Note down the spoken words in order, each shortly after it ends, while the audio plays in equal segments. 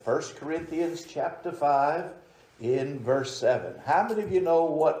1 Corinthians chapter 5 in verse 7. How many of you know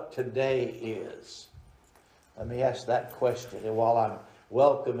what today is? Let me ask that question. And while I'm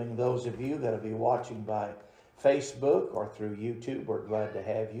welcoming those of you that will be watching by Facebook or through YouTube, we're glad to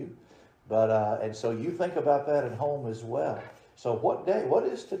have you. And so you think about that at home as well. So what day? What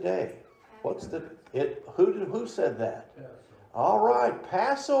is today? Who said that? Passover. All right,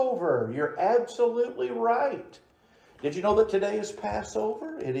 Passover. You're absolutely right. Did you know that today is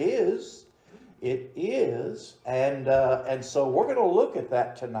Passover? It is. It is. And so we're going to look at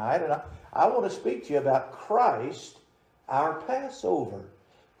that tonight. And I want to speak to you about Christ, our Passover.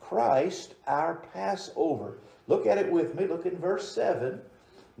 Christ, our Passover. Look at it with me. Look in verse 7.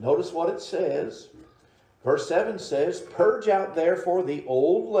 Notice what it says. Verse 7 says, "Purge out therefore the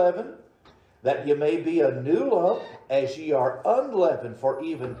old leaven, that ye may be a new lump, as ye are unleavened. For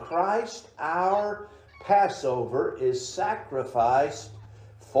even Christ our Passover is sacrificed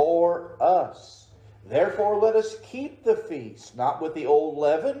for us. Therefore let us keep the feast, not with the old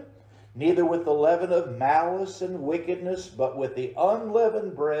leaven, neither with the leaven of malice and wickedness, but with the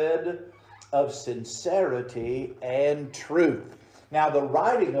unleavened bread of sincerity and truth." Now, the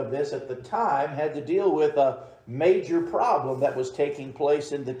writing of this at the time had to deal with a major problem that was taking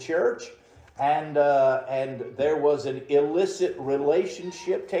place in the church, and there was an illicit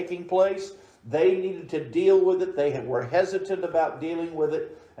relationship taking place. They needed to deal with it. They were hesitant about dealing with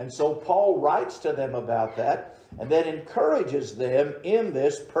it. And so Paul writes to them about that and then encourages them in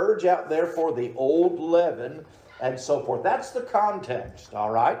this, "Purge out therefore the old leaven," and so forth. That's the context, all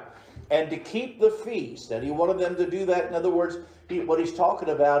right? And to keep the feast. And he wanted them to do that. In other words, what he's talking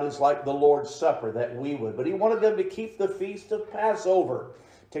about is like the Lord's Supper that we would. But he wanted them to keep the feast of Passover.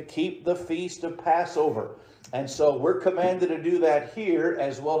 To keep the feast of Passover. And so we're commanded to do that here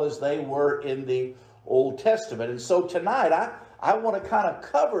as well as they were in the Old Testament. And so tonight I want to kind of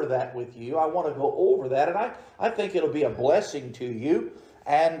cover that with you. I want to go over that, and I think it'll be a blessing to you.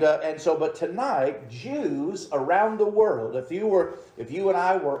 But tonight, Jews around the world, if you and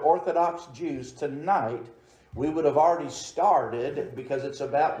I were Orthodox Jews tonight, we would have already started, because it's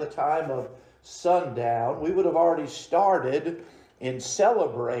about the time of sundown, we would have already started in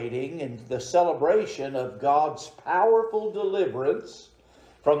the celebration of God's powerful deliverance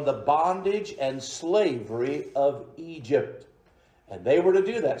from the bondage and slavery of Egypt. And they were to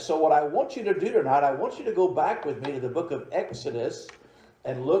do that. So what I want you to do tonight, I want you to go back with me to the book of Exodus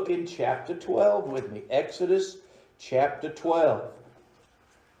and look in chapter 12 with me. Exodus chapter 12.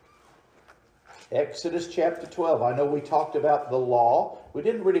 Exodus chapter 12. I know we talked about the law. We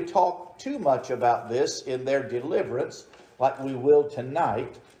didn't really talk too much about this in their deliverance, like we will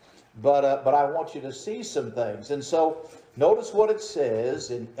tonight, but I want you to see some things. And so notice what it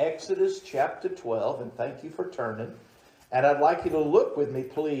says in Exodus chapter 12, and thank you for turning. And I'd like you to look with me,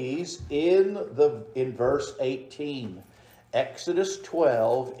 please, in verse 18. Exodus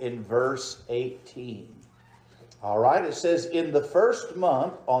 12 in verse 18. All right, it says, "In the first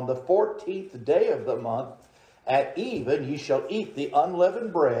month, on the 14th day of the month, at even ye shall eat the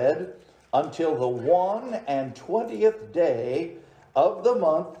unleavened bread, until the 21st day of the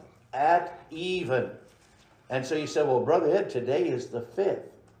month at even." And so you say, "Well, Brother Ed, today is the 5th.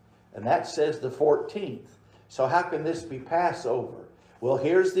 And that says the 14th. So how can this be Passover?" Well,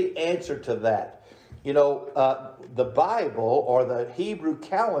 here's the answer to that. You know, the Bible, or the Hebrew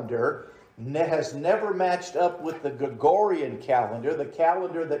calendar, has never matched up with the Gregorian calendar, the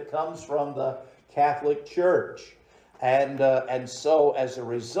calendar that comes from the Catholic Church. And so as a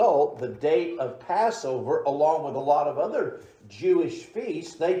result, the date of Passover, along with a lot of other Jewish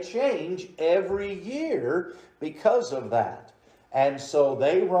feasts, they change every year because of that. And so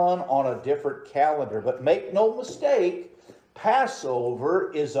they run on a different calendar. But make no mistake,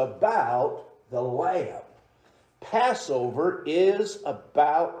 Passover is about the Lamb. Passover is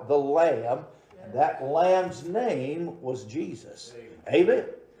about the Lamb. And that Lamb's name was Jesus. Amen.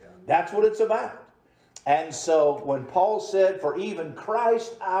 That's what it's about. And so when Paul said, "For even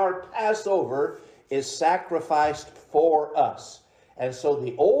Christ our Passover is sacrificed for us." And so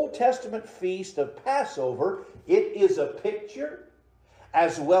the Old Testament feast of Passover, it is a picture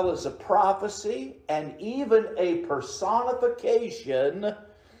as well as a prophecy and even a personification,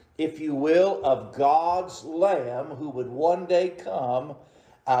 if you will, of God's Lamb who would one day come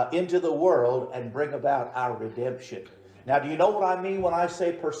into the world and bring about our redemption. Now, do you know what I mean when I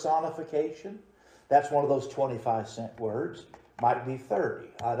say personification? That's one of those 25-cent words. Might be 30.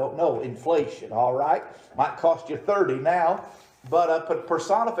 I don't know. Inflation, all right? Might cost you 30 now. But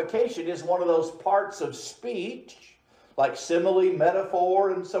personification is one of those parts of speech, like simile, metaphor,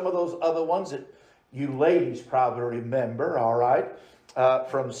 and some of those other ones that you ladies probably remember, all right?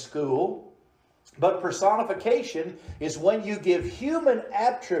 from school. But personification is when you give human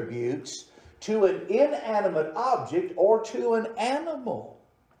attributes to an inanimate object or to an animal.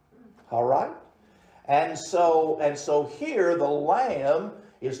 All right? And so here the lamb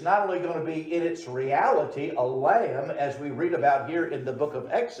is not only going to be in its reality a lamb, as we read about here in the book of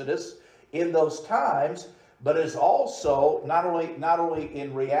Exodus in those times, but is also not only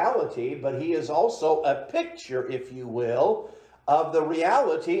in reality, but he is also a picture, if you will, of the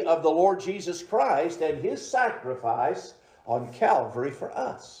reality of the Lord Jesus Christ and his sacrifice on Calvary for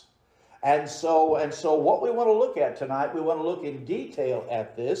us. And so what we want to look at tonight, we want to look in detail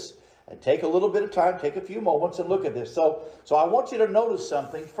at this and take a little bit of time, take a few moments and look at this. So I want you to notice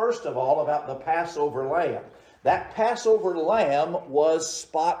something, first of all, about the Passover lamb. That Passover lamb was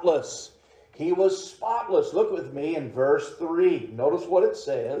spotless. He was spotless. Look with me in verse 3. Notice what it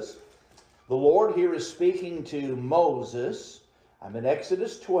says. The Lord here is speaking to Moses. I'm in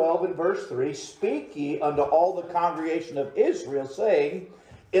Exodus 12 and verse 3. Speak ye unto all the congregation of Israel, saying,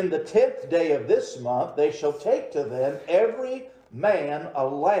 in the 10th day of this month they shall take to them every man a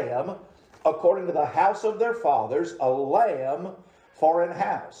lamb, according to the house of their fathers, a lamb for an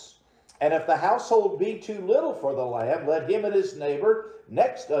house. And if the household be too little for the lamb, let him and his neighbor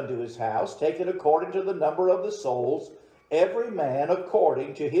next unto his house take it according to the number of the souls. Every man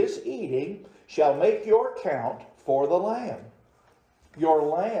according to his eating shall make your count for the lamb. Your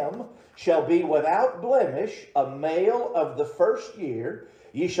lamb shall be without blemish, a male of the first year.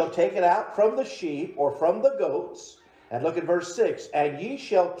 Ye shall take it out from the sheep or from the goats. And look at verse 6. And ye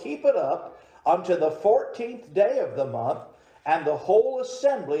shall keep it up unto the 14th day of the month, and the whole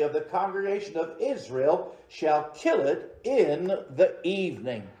assembly of the congregation of Israel shall kill it in the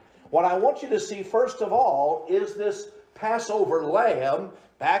evening. What I want you to see first of all is this Passover lamb.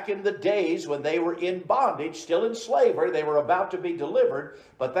 Back in the days when they were in bondage, still in slavery, they were about to be delivered,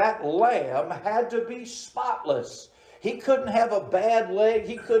 but that lamb had to be spotless. He couldn't have a bad leg.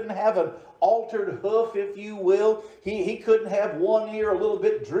 He couldn't have an altered hoof, if you will. He couldn't have one ear a little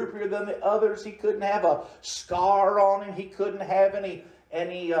bit droopier than the others. He couldn't have a scar on him. He couldn't have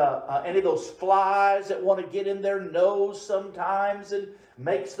any of those flies that want to get in their nose sometimes and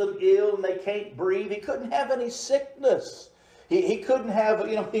makes them ill and they can't breathe. He couldn't have any sickness. He couldn't have,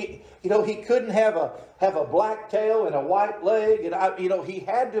 he couldn't have a black tail and a white leg, and he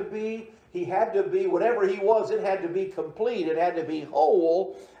had to be whatever he was. It had to be complete. It had to be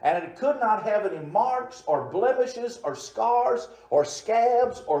whole, and it could not have any marks or blemishes or scars or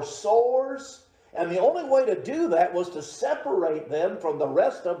scabs or sores. And the only way to do that was to separate them from the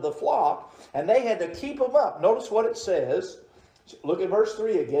rest of the flock, and they had to keep them up. Notice what it says. Look at verse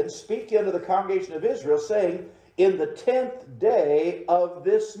 3 again. Speak unto the congregation of Israel, saying, in the 10th day of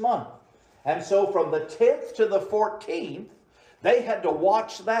this month. And so from the 10th to the 14th, they had to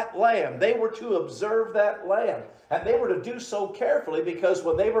watch that lamb. They were to observe that lamb. And they were to do so carefully, because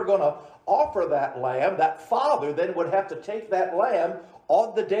when they were going to offer that lamb, that father then would have to take that lamb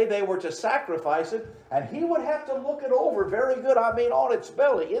on the day they were to sacrifice it, and he would have to look it over very good. I mean, on its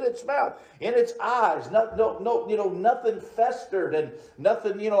belly, in its mouth, in its eyes. Nothing festered and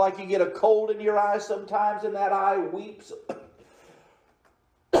nothing, like you get a cold in your eye sometimes and that eye weeps.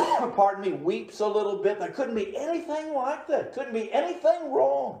 Pardon me, weeps a little bit. There couldn't be anything like that. Couldn't be anything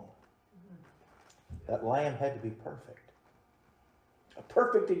wrong. That lamb had to be perfect. A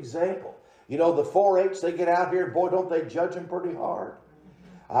perfect example. The 4-H, they get out here, boy, don't they judge them pretty hard.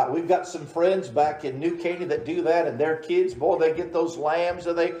 We've got some friends back in New Canaan that do that, and their kids, boy, they get those lambs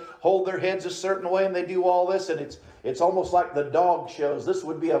and they hold their heads a certain way and they do all this, and it's almost like the dog shows. This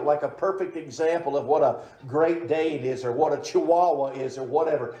would be like a perfect example of what a Great Dane is, or what a Chihuahua is, or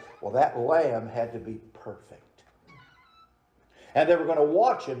whatever. Well, that lamb had to be perfect. And they were going to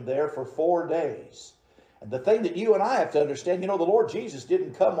watch him there for 4 days. And the thing that you and I have to understand, the Lord Jesus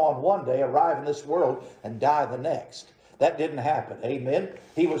didn't come on one day, arrive in this world, and die the next. That didn't happen. Amen.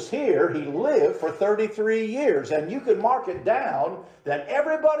 He was here. He lived for 33 years. And you can mark it down that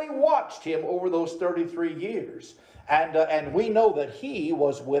everybody watched him over those 33 years. And we know that he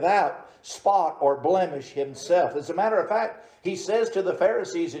was without spot or blemish himself. As a matter of fact, he says to the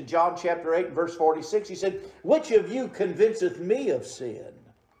Pharisees in John chapter 8 and verse 46, he said, which of you convinceth me of sin?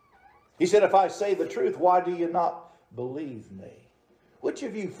 He said, if I say the truth, why do you not believe me? Which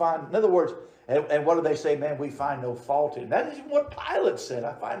of you find, in other words, and what do they say? Man, we find no fault in him. That is what Pilate said.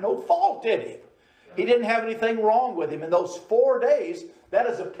 I find no fault in him. He didn't have anything wrong with him. In those 4 days, that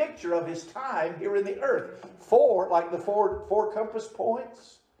is a picture of his time here in the earth. Like the four compass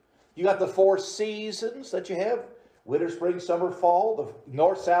points. You got the 4 seasons that you have. Winter, spring, summer, fall. The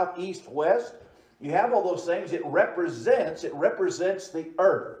north, south, east, west. You have all those things. It represents the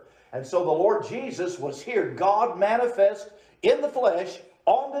earth. And so the Lord Jesus was here, God manifest in the flesh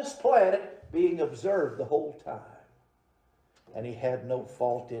on this planet, being observed the whole time. And he had no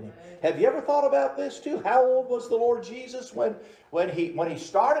fault in him. Have you ever thought about this too? How old was the Lord Jesus when he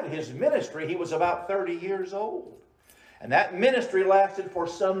started his ministry? He was about 30 years old. And that ministry lasted for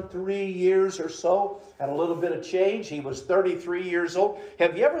some 3 years or so, and a little bit of change. He was 33 years old.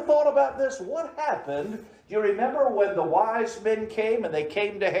 Have you ever thought about this? What happened? Do you remember when the wise men came, and they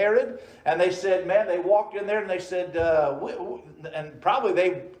came to Herod, and they said, man, they walked in there, and they said, and probably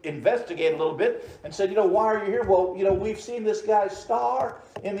they investigated a little bit, and said, why are you here? Well, we've seen this guy's star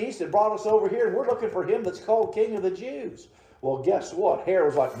in the east that brought us over here, and we're looking for him that's called King of the Jews. Well, guess what? Herod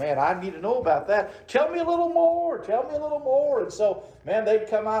was like, man, I need to know about that. Tell me a little more. Tell me a little more. And so, man, they'd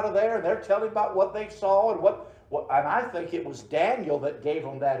come out of there, and they're telling about what they saw and and I think it was Daniel that gave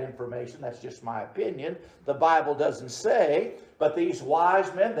them that information. That's just my opinion. The Bible doesn't say. But these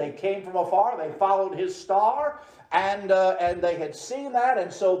wise men, they came from afar. They followed his star, and they had seen that,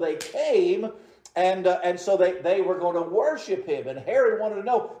 and so they came, and so they were going to worship him. And Herod wanted to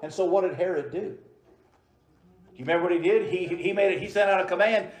know. And so what did Herod do? You remember what he did? He sent out a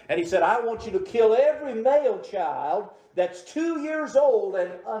command, and he said, I want you to kill every male child that's 2 years old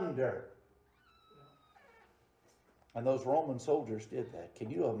and under. And those Roman soldiers did that. Can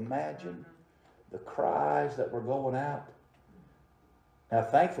you imagine the cries that were going out? Now,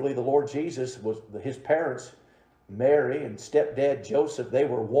 thankfully, the Lord Jesus, his parents, Mary and stepdad Joseph, they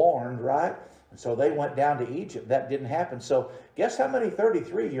were warned, right? And so they went down to Egypt. That didn't happen. So guess how many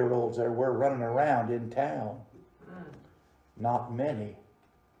 33-year-olds there were running around in town? Not many.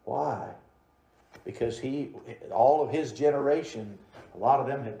 Why? Because all of his generation, a lot of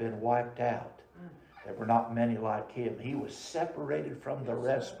them had been wiped out. There were not many like him. He was separated from the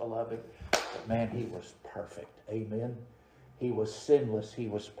rest, beloved. But man, he was perfect. Amen. He was sinless. He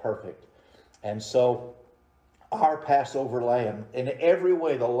was perfect. And so our Passover lamb, in every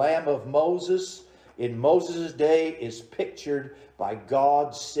way, the lamb of Moses, in Moses' day, is pictured by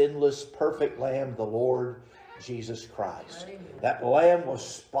God's sinless, perfect lamb, the Lord Jesus Christ. That lamb was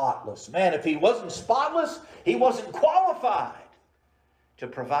spotless. Man, if he wasn't spotless, he wasn't qualified to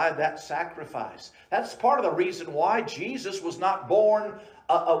provide that sacrifice. That's part of the reason why Jesus was not born,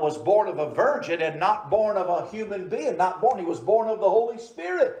 was born of a virgin and not born of a human being. He was born of the Holy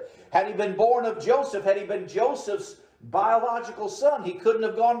Spirit. Had he been born of Joseph, had he been Joseph's biological son, he couldn't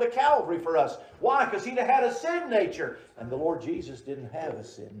have gone to Calvary for us. Why? Because he'd have had a sin nature. And the Lord Jesus didn't have a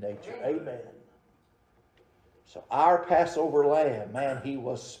sin nature. Amen. So our Passover lamb, man, he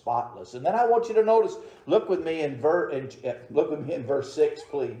was spotless. And then I want you to notice, look with me in verse 6,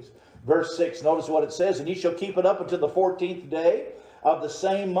 please. Verse 6, notice what it says, and ye shall keep it up until the 14th day of the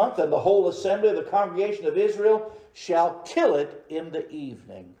same month, and the whole assembly of the congregation of Israel shall kill it in the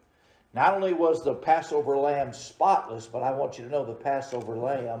evening. Not only was the Passover lamb spotless, but I want you to know the Passover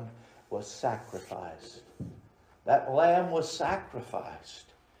lamb was sacrificed. That lamb was sacrificed.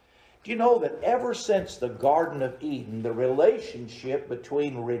 Do you know that ever since the Garden of Eden, the relationship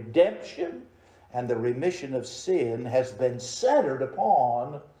between redemption and the remission of sin has been centered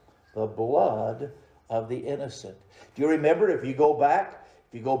upon the blood of the innocent? Do you remember, if you go back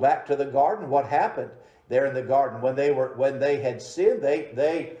to the garden, what happened there in the garden when they had sinned?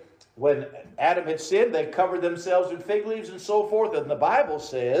 When Adam had sinned, they covered themselves in fig leaves and so forth. And the Bible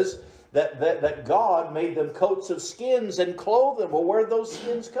says that God made them coats of skins and clothed them. Well, where did those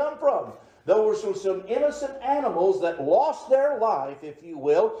skins come from? Those were some innocent animals that lost their life, if you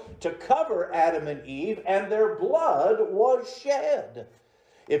will, to cover Adam and Eve, and their blood was shed.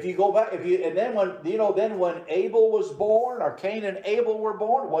 If you go back, then when Abel was born, or Cain and Abel were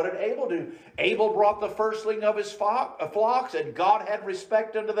born, what did Abel do? Abel brought the firstling of his flocks, and God had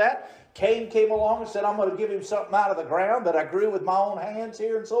respect unto that. Cain came along and said, I'm going to give him something out of the ground that I grew with my own hands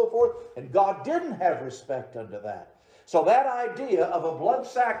here and so forth. And God didn't have respect unto that. So that idea of a blood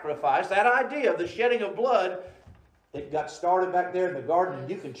sacrifice, that idea of the shedding of blood, it got started back there in the garden, and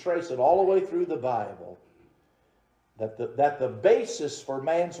you can trace it all the way through the Bible. That the basis for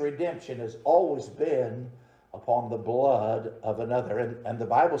man's redemption has always been upon the blood of another. And the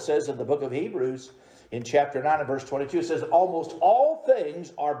Bible says in the book of Hebrews, in chapter 9 and verse 22, it says, almost all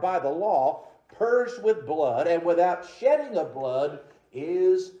things are by the law purged with blood, and without shedding of blood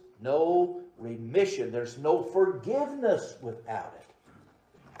is no remission. There's no forgiveness without it.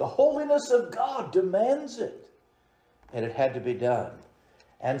 The holiness of God demands it. And it had to be done.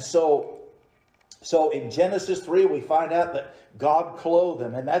 And so in Genesis 3, we find out that God clothed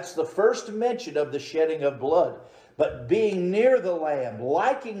them. And that's the first mention of the shedding of blood. But being near the Lamb,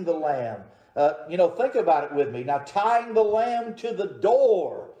 liking the Lamb, Think about it with me. Now, tying the lamb to the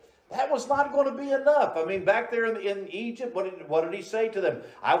door. That was not going to be enough. I mean, back there in Egypt, what did he say to them?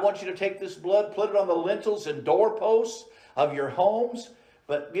 I want you to take this blood, put it on the lintels and doorposts of your homes.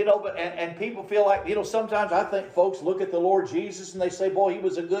 But, and people feel like, sometimes I think folks look at the Lord Jesus and they say, boy, he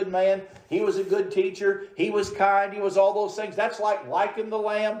was a good man. He was a good teacher. He was kind. He was all those things. That's like liking the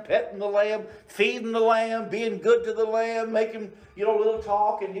lamb, petting the lamb, feeding the lamb, being good to the lamb, making, a little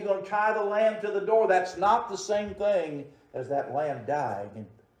talk, and you're going to tie the lamb to the door. That's not the same thing as that lamb dying and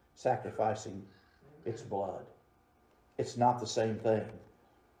sacrificing its blood. It's not the same thing.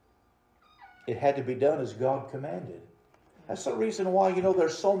 It had to be done as God commanded. That's the reason why,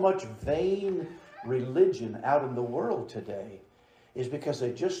 there's so much vain religion out in the world today, is because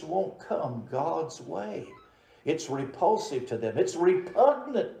they just won't come God's way. It's repulsive to them. It's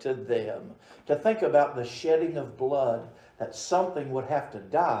repugnant to them to think about the shedding of blood, that something would have to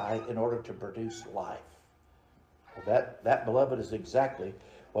die in order to produce life. Well, that, beloved, is exactly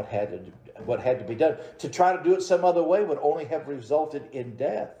what had to be done. To try to do it some other way would only have resulted in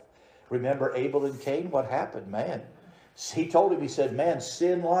death. Remember Abel and Cain? What happened? Man, he told him, he said, man,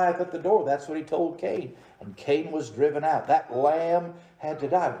 sin lieth at the door. That's what he told Cain. And Cain was driven out. That lamb had to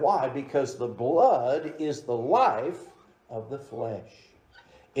die. Why? Because the blood is the life of the flesh.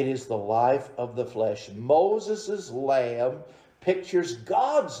 It is the life of the flesh. Moses' lamb pictures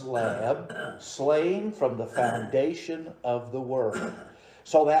God's lamb slain from the foundation of the world.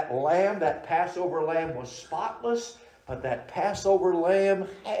 So that lamb, that Passover lamb, was spotless, but that Passover lamb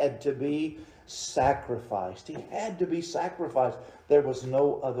had to be sacrificed. He had to be sacrificed. There was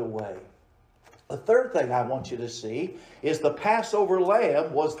no other way. The third thing I want you to see is the Passover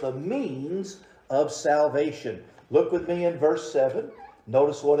lamb was the means of salvation. Look with me in verse 7.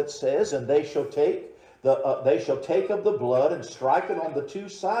 Notice what it says, and they shall take of the blood and strike it on the two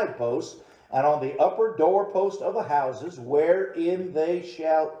side posts and on the upper doorpost of the houses wherein they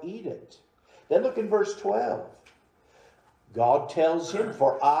shall eat it. Then look in verse 12. God tells him,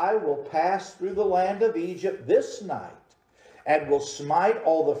 for I will pass through the land of Egypt this night, and will smite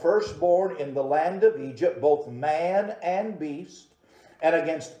all the firstborn in the land of Egypt, both man and beast, and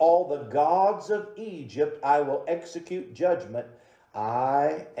against all the gods of Egypt I will execute judgment.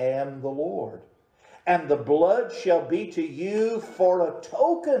 I am the Lord. And the blood shall be to you for a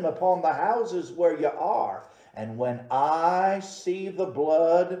token upon the houses where you are. And when I see the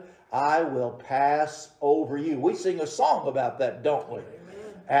blood, I will pass over you. We sing a song about that, don't we?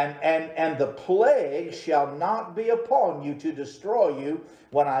 And the plague shall not be upon you to destroy you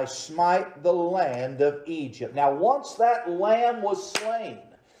when I smite the land of Egypt. Now, once that lamb was slain,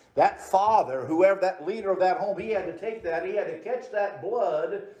 that father, whoever, that leader of that home, he had to take that, he had to catch that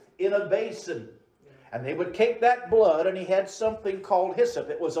blood in a basin. And they would take that blood, and he had something called hyssop.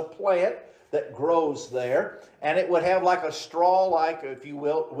 It was a plant that grows there, and it would have like a straw-like, if you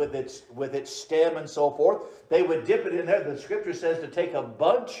will, with its stem and so forth. They would dip it in there. The scripture says to take a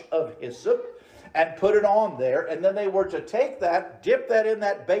bunch of hyssop and put it on there, and then they were to take that, dip that in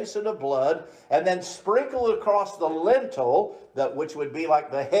that basin of blood, and then sprinkle it across the lintel, which would be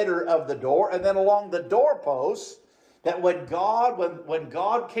like the header of the door, and then along the doorposts, that when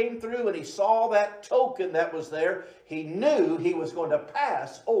God came through and he saw that token that was there, he knew he was going to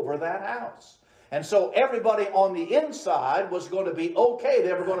pass over that house. And so everybody on the inside was going to be okay.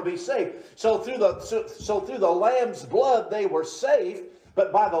 They were going to be safe. So through the lamb's blood they were safe,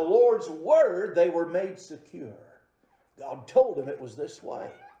 but by the Lord's word they were made secure. God told him it was this way.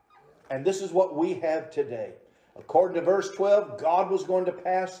 And this is what we have today. According to verse 12, God was going to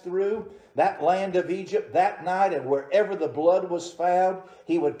pass through that land of Egypt that night, and wherever the blood was found,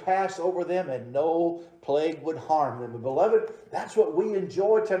 he would pass over them and no plague would harm them. And beloved, that's what we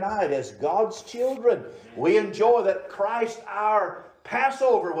enjoy tonight as God's children. We enjoy that Christ, our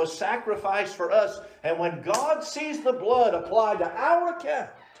Passover, was sacrificed for us. And when God sees the blood applied to our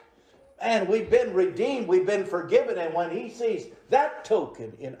account, and we've been redeemed, we've been forgiven, and when he sees that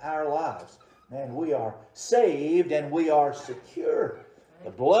token in our lives, man, we are saved and we are secure.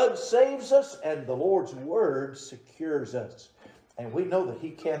 The blood saves us and the Lord's word secures us. And we know that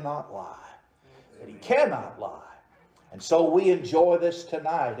he cannot lie. That he cannot lie. And so we enjoy this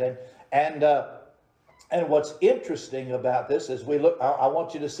tonight. And what's interesting about this as we look, I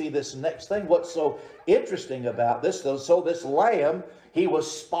want you to see this next thing. What's so interesting about this, so this lamb, he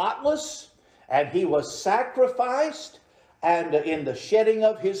was spotless and he was sacrificed. And in the shedding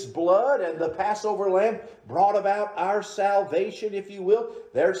of his blood, and the Passover lamb brought about our salvation, if you will.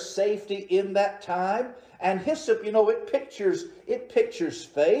 There's safety in that time. And hyssop, it pictures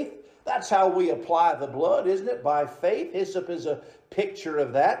faith. That's how we apply the blood, isn't it? By faith. Hyssop is a picture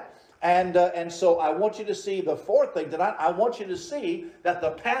of that. And so I want you to see the fourth thing tonight. I want you to see that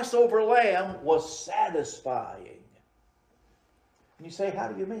the Passover lamb was satisfying. And you say, how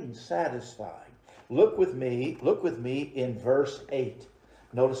do you mean satisfying? Look with me in verse 8.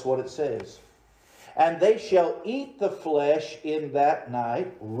 Notice what it says. And they shall eat the flesh in that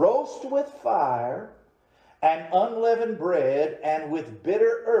night, roast with fire, and unleavened bread, and with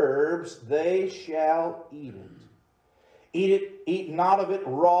bitter herbs they shall eat it. Eat not of it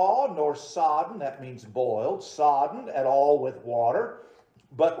raw, nor sodden, that means boiled, sodden at all with water,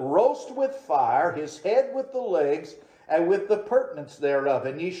 but roast with fire, his head with the legs, and with the purtenance thereof.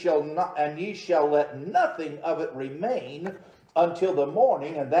 And ye shall let nothing of it remain until the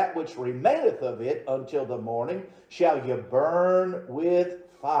morning, and that which remaineth of it until the morning shall ye burn with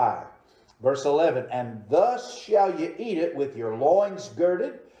fire. Verse 11, and thus shall ye eat it with your loins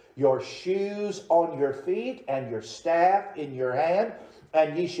girded, your shoes on your feet, and your staff in your hand,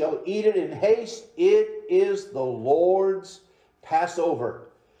 and ye shall eat it in haste. It is the Lord's Passover.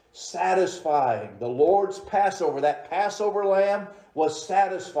 Satisfying. The Lord's Passover. That Passover lamb was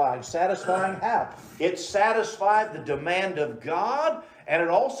satisfying. Satisfying how? It satisfied the demand of God, and it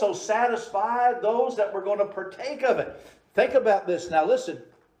also satisfied those that were going to partake of it. Think about this. Now listen,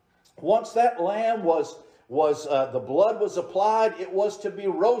 once that lamb the blood was applied, it was to be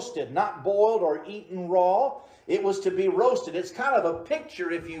roasted, not boiled or eaten raw. It was to be roasted. It's kind of a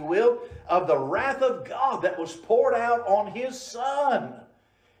picture, if you will, of the wrath of God that was poured out on His Son.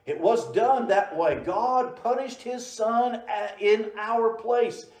 It was done that way. God punished His Son in our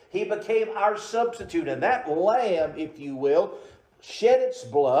place. He became our substitute. And that lamb, if you will, shed its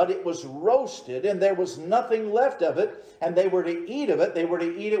blood. It was roasted, and there was nothing left of it. And they were to eat of it. They were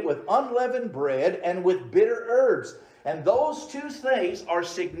to eat it with unleavened bread and with bitter herbs. And those two things are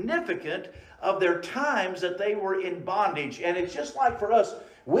significant of their times that they were in bondage. And it's just like for us,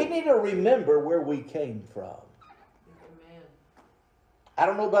 we need to remember where we came from. I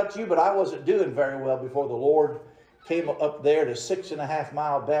don't know about you, but I wasn't doing very well before the Lord came up there to 6.5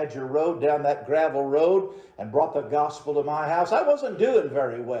 Mile Badger Road, down that gravel road, and brought the gospel to my house. I wasn't doing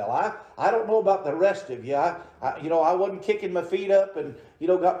very well. I don't know about the rest of you. I wasn't kicking my feet up, and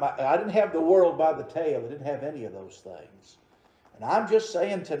I didn't have the world by the tail. I didn't have any of those things. And I'm just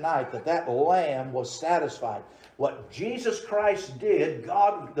saying tonight that lamb was satisfied. What Jesus Christ did,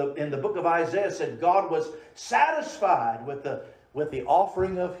 God, in the book of Isaiah said, God was satisfied with the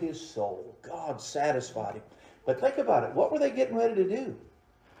offering of His soul. God satisfied Him. But think about it. What were they getting ready to do?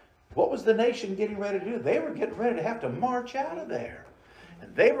 What was the nation getting ready to do? They were getting ready to have to march out of there.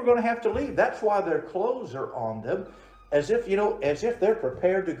 And they were going to have to leave. That's why their clothes are on them, as if they're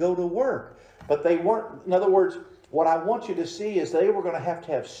prepared to go to work. But they weren't. In other words, what I want you to see is they were going to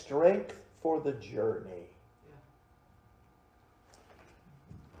have strength for the journey.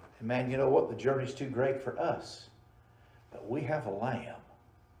 And man, you know what? The journey's too great for us. But we have a lamb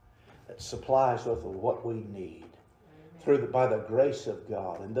that supplies us with what we need by the grace of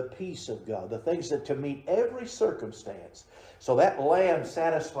God and the peace of God, the things that to meet every circumstance. So that lamb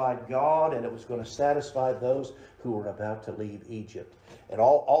satisfied God, and it was going to satisfy those who were about to leave Egypt. And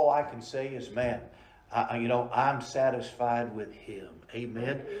all I can say is, man, I'm satisfied with Him.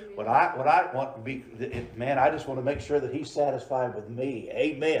 Amen. What I want to be, man, I just want to make sure that He's satisfied with me.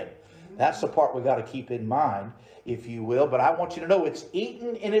 Amen. That's the part we got to keep in mind, if you will. But I want you to know it's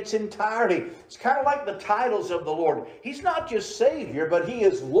eaten in its entirety. It's kind of like the titles of the Lord. He's not just Savior, but He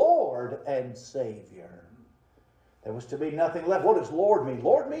is Lord and Savior. There was to be nothing left. What does Lord mean?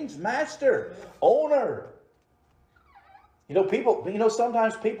 Lord means master, owner.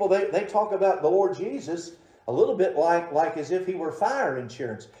 Sometimes people, they talk about the Lord Jesus a little bit like as if He were fire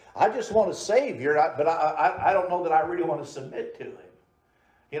insurance. I just want a Savior, but I don't know that I really want to submit to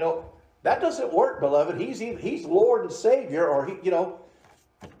Him. That doesn't work, beloved. He's Lord and Savior, or He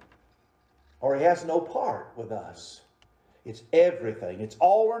has no part with us. It's everything. It's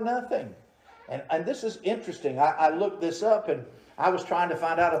all or nothing. And this is interesting. I looked this up, and I was trying to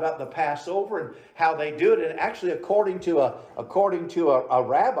find out about the Passover and how they do it. And actually, according to a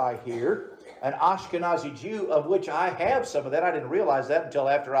rabbi here, an Ashkenazi Jew, of which I have some of that. I didn't realize that until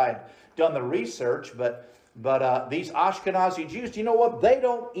after I had done the research, but these Ashkenazi Jews, do you know what? They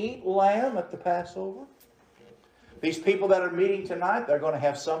don't eat lamb at the Passover. These people that are meeting tonight, they're going to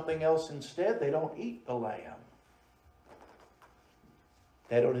have something else instead. They don't eat the lamb.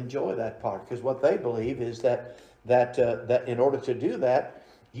 They don't enjoy that part, because what they believe is that in order to do that,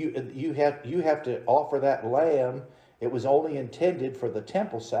 you have to offer that lamb. It was only intended for the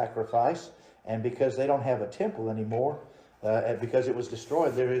temple sacrifice, and because they don't have a temple anymore, because it was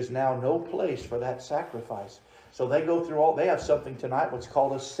destroyed, there is now no place for that sacrifice. So they go through they have something tonight, what's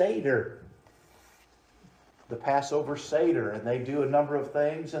called a Seder. The Passover Seder, and they do a number of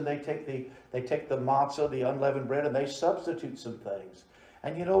things, and they take the matzah, the unleavened bread, and they substitute some things.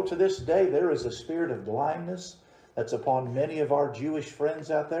 And you know, to this day, there is a spirit of blindness that's upon many of our Jewish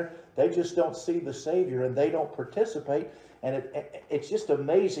friends out there. They just don't see the Savior, and they don't participate. And it's just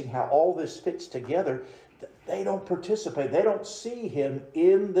amazing how all this fits together. They don't participate. They don't see Him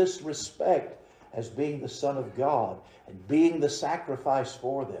in this respect as being the Son of God and being the sacrifice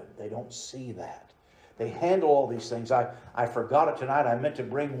for them. They don't see that. They handle all these things. I forgot it tonight. I meant to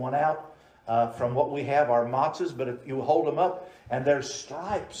bring one out from what we have, our matzahs, but if you hold them up, and there's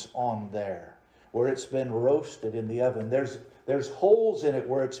stripes on there where it's been roasted in the oven. There's holes in it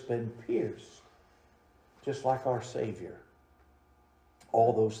where it's been pierced, just like our Savior.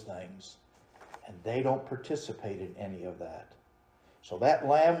 All those things. And they don't participate in any of that. So that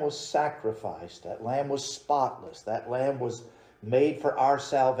lamb was sacrificed. That lamb was spotless. That lamb was made for our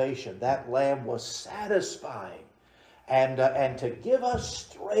salvation. That lamb was satisfying and to give us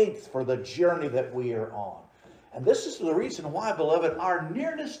strength for the journey that we are on. And this is the reason why, beloved, our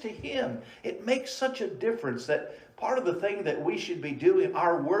nearness to Him, it makes such a difference. That part of the thing that we should be doing,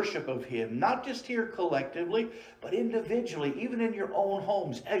 our worship of Him, not just here collectively, but individually, even in your own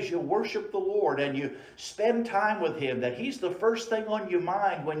homes, as you worship the Lord and you spend time with Him, that He's the first thing on your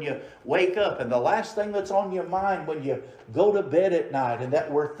mind when you wake up, and the last thing that's on your mind when you go to bed at night, and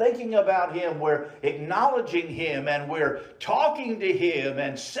that we're thinking about Him, we're acknowledging Him, and we're talking to Him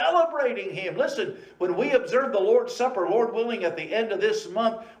and celebrating Him. Listen, when we observe the Lord's Supper, Lord willing, at the end of this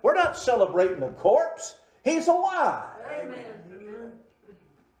month, we're not celebrating a corpse. He's alive. Amen.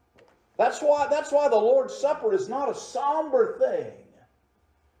 That's why the Lord's Supper is not a somber thing.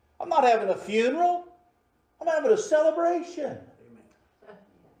 I'm not having a funeral. I'm having a celebration. Amen.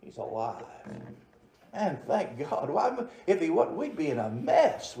 He's alive. Man, thank God. Well, if He wasn't, we'd be in a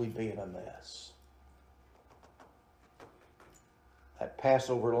mess. We'd be in a mess. That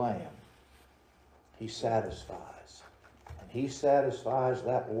Passover lamb, He satisfies. And He satisfies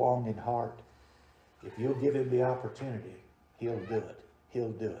that longing heart. If you'll give Him the opportunity, He'll do it.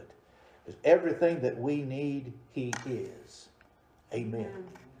 He'll do it. Because everything that we need, He is. Amen.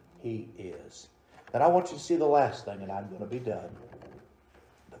 He is. And I want you to see the last thing, and I'm going to be done.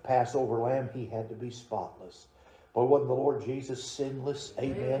 The Passover lamb, He had to be spotless. Boy, wasn't the Lord Jesus sinless?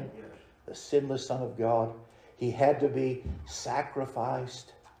 Amen. The sinless Son of God. He had to be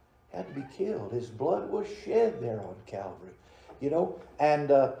sacrificed. He had to be killed. His blood was shed there on Calvary. You know,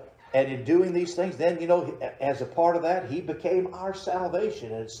 and in doing these things, then, you know, as a part of that, He became our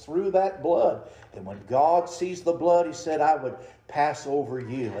salvation. And it's through that blood. And when God sees the blood, He said, I would pass over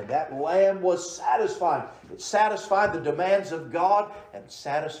you. And that lamb was satisfied. It satisfied the demands of God and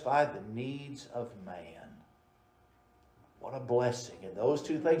satisfied the needs of man. What a blessing. And those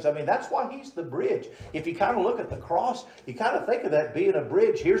two things, I mean, that's why He's the bridge. If you kind of look at the cross, you kind of think of that being a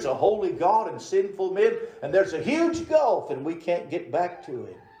bridge. Here's a holy God and sinful men, and there's a huge gulf, and we can't get back to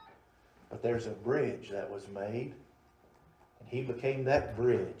Him. But there's a bridge that was made, and He became that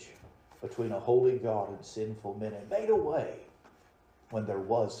bridge between a holy God and sinful men, and made a way when there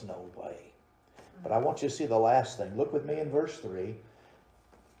was no way. But I want you to see the last thing. Look with me in verse 3.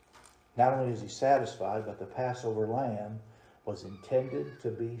 Not only is He satisfied, but the Passover lamb was intended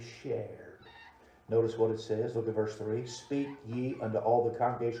to be shared. Notice what it says. Look at verse 3. Speak ye unto all the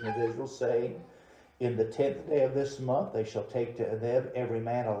congregation of Israel, saying, in the 10th day of this month they shall take to them every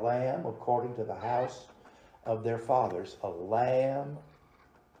man a lamb according to the house of their fathers, a lamb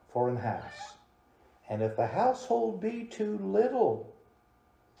for an house. And if the household be too little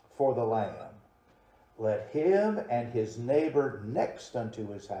for the lamb, let him and his neighbor next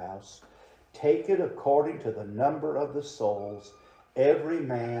unto his house take it according to the number of the souls, every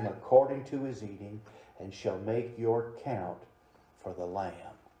man according to his eating, and shall make your count for the lamb.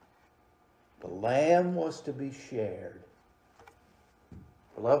 The lamb was to be shared.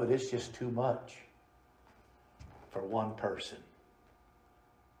 Beloved, it's just too much for one person.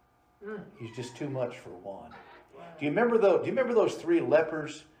 He's just too much for one. Do you remember those three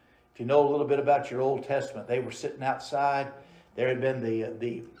lepers? If you know a little bit about your Old Testament, they were sitting outside. There had been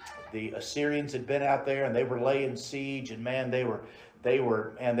the Assyrians had been out there, and they were laying siege. And man, they were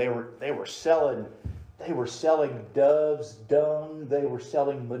selling doves' dung. They were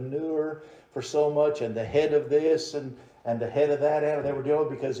selling manure for so much, and the head of this and the head of that animal they were doing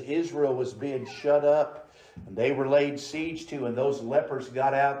because Israel was being shut up, and they were laid siege to. And those lepers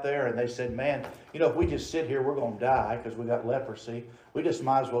got out there, and they said, "Man, You know, if we just sit here, we're going to die because we got leprosy. We just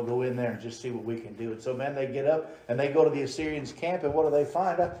might as well go in there and just see what we can do. And so, man, they get up and they go to the Assyrians' camp, and what do they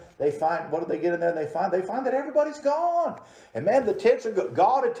find? What do they get in there and they find? They find that everybody's gone. And, man, the tents are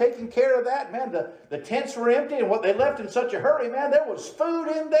God had taken care of that. Man, the tents were empty, and what they left in such a hurry, man, there was food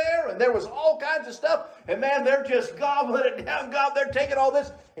in there, and there was all kinds of stuff. And, man, they're just gobbling it down. God, they're taking all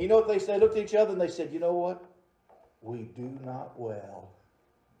this. And you know what they said? They looked at each other and they said, you know what? We do not well.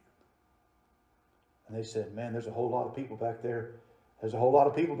 And they said, man, there's a whole lot of people back there. There's a whole lot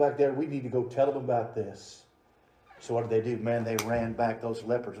of people back there. We need to go tell them about this. So what did they do? Man, they ran back. Those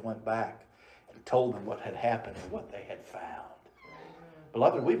lepers went back and told them what had happened and what they had found.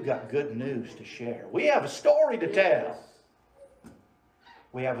 Beloved, we've got good news to share. We have a story to tell.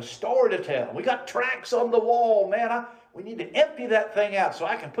 We have a story to tell. We got tracts on the wall, man. We need to empty that thing out so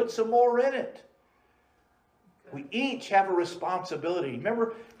I can put some more in it. We each have a responsibility.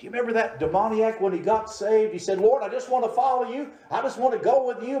 Do you remember that demoniac when he got saved? He said, Lord, I just want to follow you. I just want to go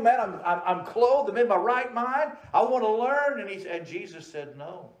with you, man. I'm clothed. I'm in my right mind. I want to learn. And Jesus said,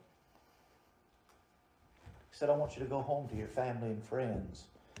 no. He said, I want you to go home to your family and friends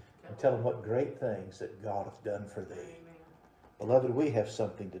and tell them what great things that God hath done for thee. Amen. Beloved, we have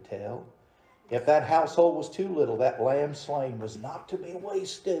something to tell. If that household was too little, that lamb slain was not to be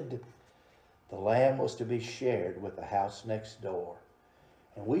wasted. The lamb was to be shared with the house next door.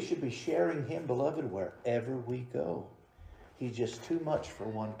 And we should be sharing him, beloved, wherever we go. He's just too much for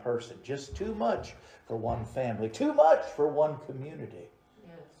one person. Just too much for one family. Too much for one community.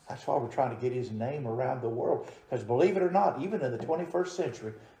 Yes. That's why we're trying to get his name around the world. Because believe it or not, even in the 21st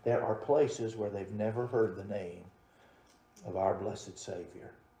century, there are places where they've never heard the name of our blessed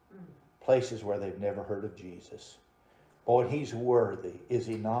Savior. Places where they've never heard of Jesus. Boy, he's worthy, is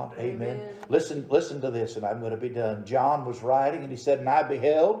he not? Amen. Listen to this, and I'm going to be done. John was writing, and he said, and I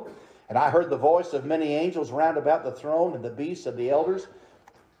beheld, and I heard the voice of many angels round about the throne, and the beasts of the elders,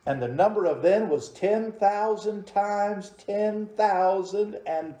 and the number of them was 10,000 times 10,000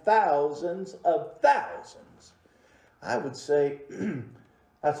 and thousands of thousands. I would say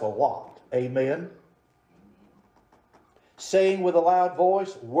that's a lot. Amen. Saying with a loud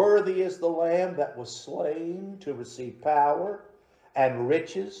voice, worthy is the Lamb that was slain to receive power and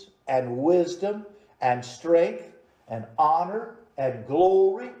riches and wisdom and strength and honor and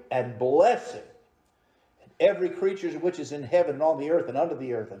glory and blessing. And every creature which is in heaven and on the earth and under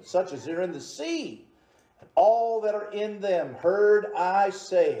the earth, and such as are in the sea, and all that are in them, heard I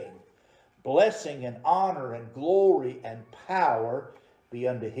saying, blessing and honor and glory and power be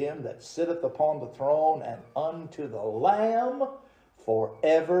unto him that sitteth upon the throne and unto the Lamb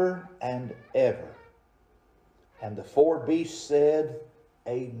forever and ever. And the four beasts said,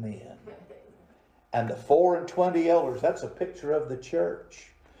 Amen. And the 24 elders, that's a picture of the church.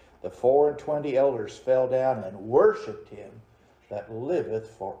 The 24 elders fell down and worshipped him that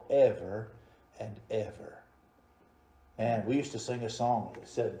liveth forever and ever. And we used to sing a song that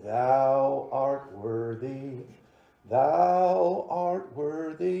said, Thou art worthy. Thou art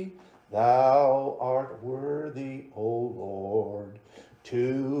worthy, thou art worthy, O Lord,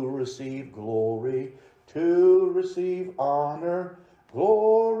 to receive glory, to receive honor,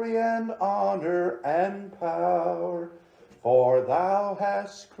 glory and honor and power. For thou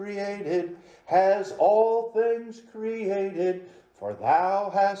hast created, has all things created, for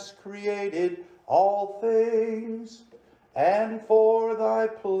thou hast created all things, and for thy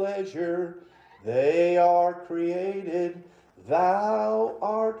pleasure they are created. Thou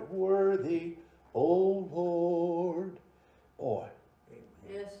art worthy, O Lord. Boy.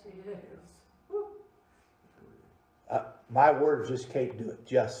 Yes, he is. My words just can't do it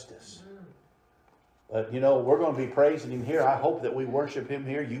justice. But, you know, we're going to be praising him here. I hope that we worship him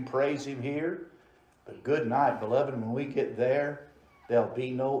here. You praise him here. But good night, beloved. When we get there, there'll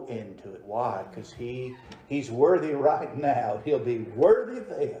be no end to it. Why? Because he's worthy right now. He'll be worthy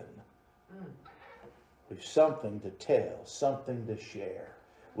then. We've something to tell, something to share.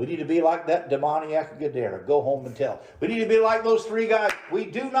 We need to be like that demoniac of Gadara. Go home and tell. We need to be like those three guys. We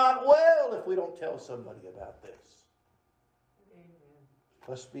do not well if we don't tell somebody about this. Amen.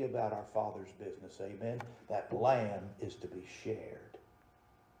 Let's be about our Father's business. Amen. That lamb is to be shared.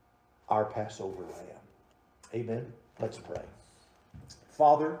 Our Passover lamb. Amen. Let's pray.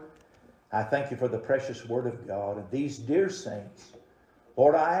 Father, I thank you for the precious word of God and these dear saints.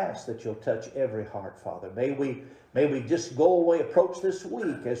 Lord, I ask that you'll touch every heart, Father. May we just go away, approach this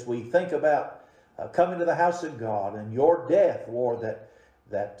week as we think about coming to the house of God and your death, Lord,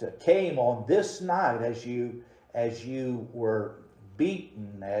 that came on this night as you were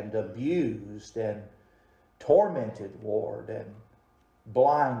beaten and abused and tormented, Lord, and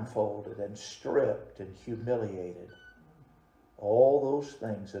blindfolded and stripped and humiliated. All those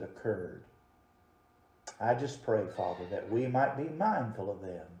things that occurred. I just pray, Father, that we might be mindful of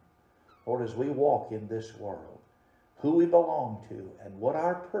them, Lord, as we walk in this world, who we belong to and what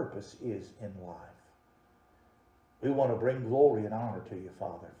our purpose is in life. We want to bring glory and honor to you,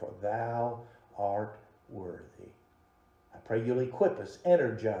 Father, for thou art worthy. I pray you'll equip us,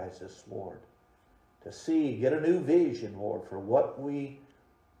 energize us, Lord, to see, get a new vision, Lord, for what we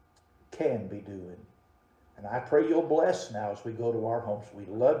can be doing. And I pray you'll bless now as we go to our homes. We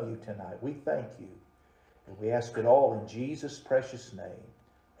love you tonight. We thank you. And we ask it all in Jesus' precious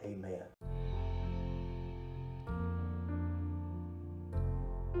name. Amen.